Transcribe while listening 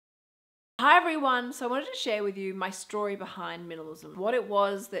Hi everyone, so I wanted to share with you my story behind minimalism, what it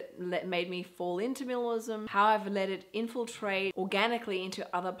was that made me fall into minimalism, how I've let it infiltrate organically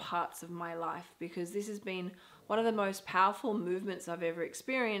into other parts of my life, because this has been one of the most powerful movements I've ever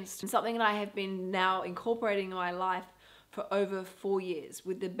experienced and something that I have been now incorporating in my life for over 4 years,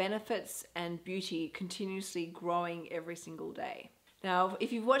 with the benefits and beauty continuously growing every single day. Now,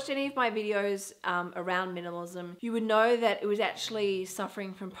 if you've watched any of my videos around minimalism, you would know that it was actually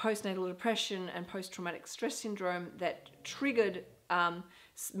suffering from postnatal depression and post-traumatic stress syndrome that triggered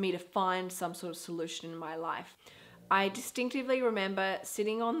me to find some sort of solution in my life. I distinctively remember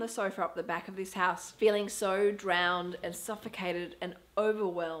sitting on the sofa up the back of this house, feeling so drowned and suffocated and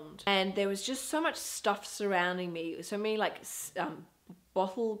overwhelmed. And there was just so much stuff surrounding me, so many like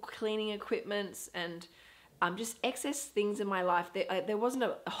bottle cleaning equipments and just excess things in my life. There wasn't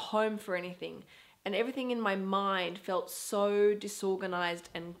a home for anything, and everything in my mind felt so disorganized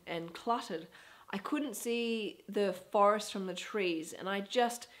and cluttered. I couldn't see the forest from the trees, and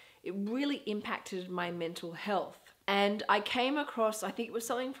it really impacted my mental health. And I came across, I think it was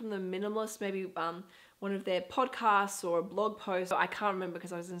something from the Minimalist, maybe one of their podcasts or a blog post. I can't remember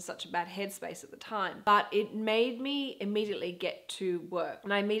because I was in such a bad headspace at the time. But it made me immediately get to work.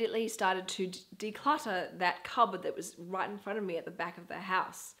 And I immediately started to declutter that cupboard that was right in front of me at the back of the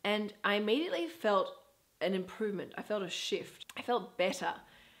house. And I immediately felt an improvement. I felt a shift. I felt better.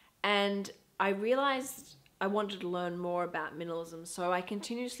 And I realized I wanted to learn more about minimalism. So I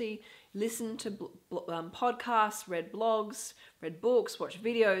continuously listened to podcasts, read blogs, read books, watched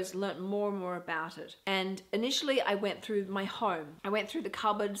videos, learnt more and more about it. And initially I went through my home. I went through the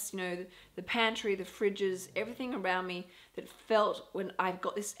cupboards, the pantry, the fridges, everything around me that felt when I've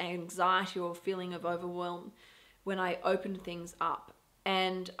got this anxiety or feeling of overwhelm when I opened things up.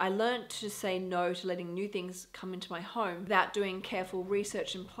 And I learned to say no to letting new things come into my home without doing careful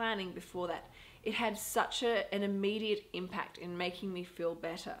research and planning before that. It had such an immediate impact in making me feel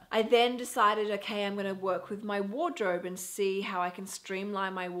better. I then decided, okay, I'm going to work with my wardrobe and see how I can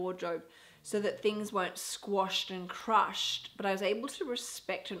streamline my wardrobe so that things weren't squashed and crushed, but I was able to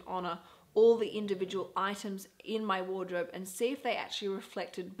respect and honor all the individual items in my wardrobe and see if they actually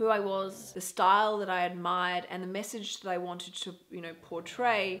reflected who I was, the style that I admired, and the message that I wanted to,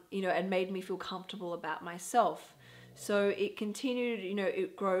 portray, and made me feel comfortable about myself. So it continued,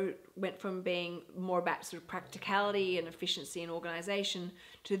 went from being more about sort of practicality and efficiency and organization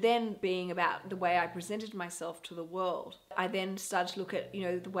to then being about the way I presented myself to the world. I then started to look at,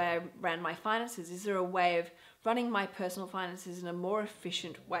 the way I ran my finances. Is there a way of running my personal finances in a more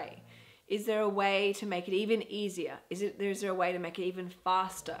efficient way? Is there a way to make it even easier? Is there a way to make it even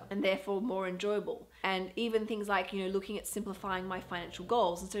faster and therefore more enjoyable? And even things like, looking at simplifying my financial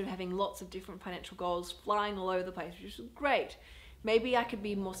goals instead of having lots of different financial goals flying all over the place, which is great. Maybe I could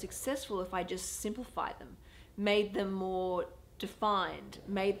be more successful if I just simplified them, made them more defined,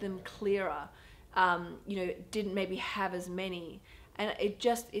 made them clearer, didn't maybe have as many. And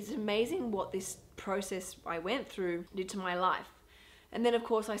it's amazing what this process I went through did to my life. And then of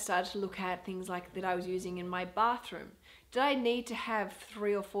course I started to look at things like that I was using in my bathroom. Did I need to have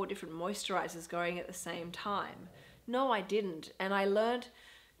 3 or 4 different moisturizers going at the same time? No, I didn't. And I learned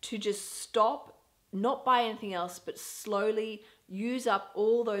to just stop, not buy anything else, but slowly use up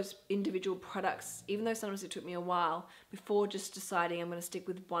all those individual products, even though sometimes it took me a while, before just deciding I'm going to stick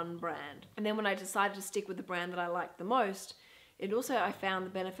with one brand. And then when I decided to stick with the brand that I liked the most, I found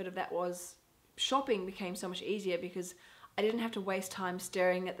the benefit of that was shopping became so much easier because I didn't have to waste time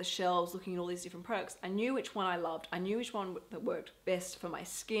staring at the shelves looking at all these different products. I knew which one I loved. I knew which one that worked best for my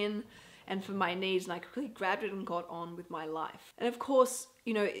skin and for my needs, and I quickly grabbed it and got on with my life. And of course,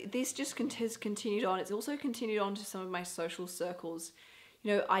 this just has continued on. It's also continued on to some of my social circles,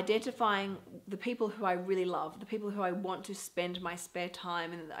 identifying the people who I really love, the people who I want to spend my spare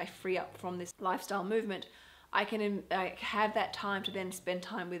time and that I free up from this lifestyle movement. I can have that time to then spend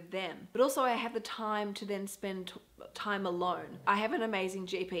time with them. But also I have the time to then spend time alone. I have an amazing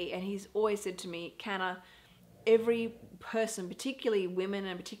GP and he's always said to me, Canna, every person, particularly women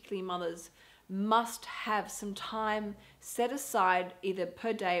and particularly mothers, must have some time set aside either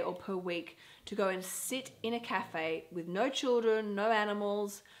per day or per week to go and sit in a cafe with no children, no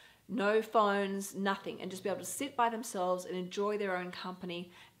animals, no phones, nothing, and just be able to sit by themselves and enjoy their own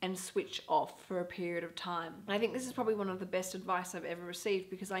company and switch off for a period of time. And I think this is probably one of the best advice I've ever received,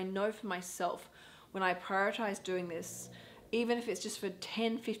 because I know for myself when I prioritize doing this, even if it's just for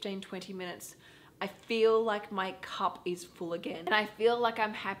 10, 15, 20 minutes, I feel like my cup is full again. And I feel like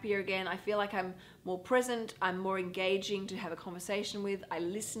I'm happier again. I feel like I'm more present. I'm more engaging to have a conversation with. I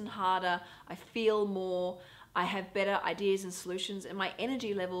listen harder. I feel more. I have better ideas and solutions, and my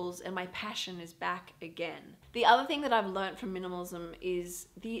energy levels and my passion is back again. The other thing that I've learned from minimalism is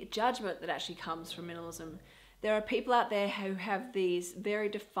the judgment that actually comes from minimalism. There are people out there who have these very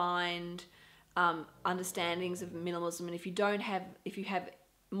defined understandings of minimalism, and if you have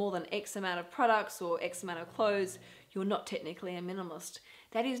more than X amount of products or X amount of clothes, you're not technically a minimalist.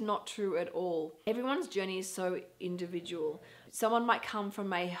 That is not true at all. Everyone's journey is so individual. Someone might come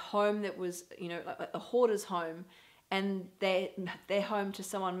from a home that was, a hoarder's home, and their home to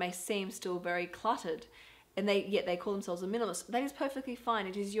someone may seem still very cluttered, and yet they call themselves a minimalist. That is perfectly fine.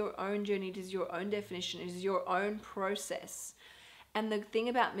 It is your own journey. It is your own definition. It is your own process. And the thing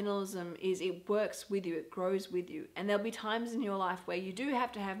about minimalism is it works with you, it grows with you. And there'll be times in your life where you do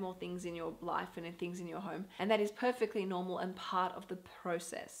have to have more things in your life and things in your home. And that is perfectly normal and part of the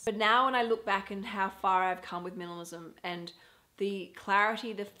process. But now when I look back and how far I've come with minimalism and the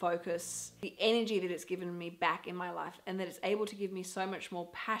clarity, the focus, the energy that it's given me back in my life, and that it's able to give me so much more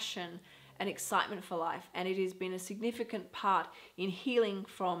passion and excitement for life. And it has been a significant part in healing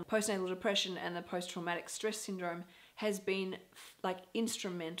from postnatal depression and the post-traumatic stress syndrome, has been like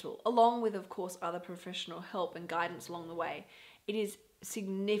instrumental, along with, of course, other professional help and guidance along the way. It is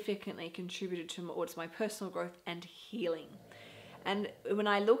significantly contributed towards my personal growth and healing. And when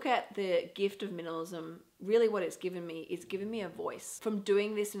I look at the gift of minimalism, really what it's given me is given me a voice. From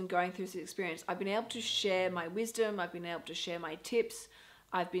doing this and going through this experience, I've been able to share my wisdom, I've been able to share my tips,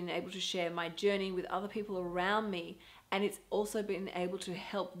 I've been able to share my journey with other people around me, and it's also been able to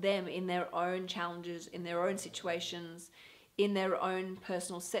help them in their own challenges, in their own situations, in their own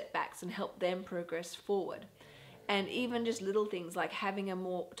personal setbacks, and help them progress forward. And even just little things like having a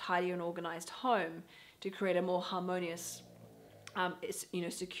more tidy and organized home to create a more harmonious,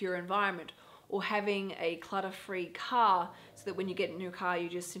 secure environment, or having a clutter-free car so that when you get in your car, you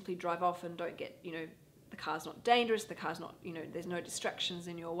just simply drive off and don't get, the car's not dangerous, the car's not, there's no distractions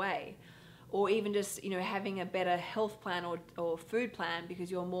in your way. Or even just, having a better health plan or food plan, because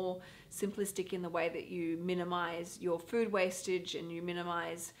you're more simplistic in the way that you minimize your food wastage, and you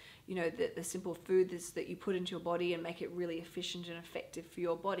minimize, the simple foods that you put into your body and make it really efficient and effective for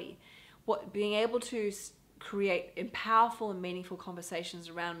your body. Being able to create powerful and meaningful conversations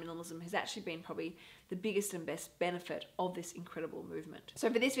around minimalism has actually been probably the biggest and best benefit of this incredible movement. So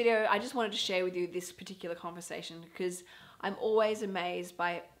for this video, I just wanted to share with you this particular conversation, because I'm always amazed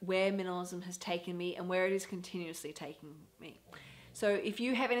by where minimalism has taken me and where it is continuously taking me. So if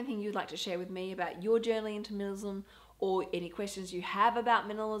you have anything you'd like to share with me about your journey into minimalism, or any questions you have about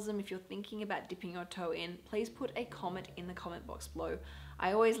minimalism, if you're thinking about dipping your toe in, please put a comment in the comment box below.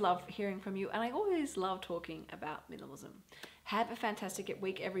 I always love hearing from you, and I always love talking about minimalism. Have a fantastic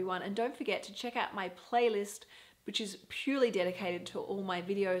week, everyone, and don't forget to check out my playlist, which is purely dedicated to all my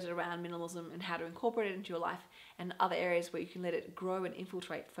videos around minimalism and how to incorporate it into your life, and other areas where you can let it grow and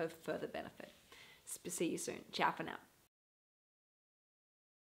infiltrate for further benefit. See you soon. Ciao for now.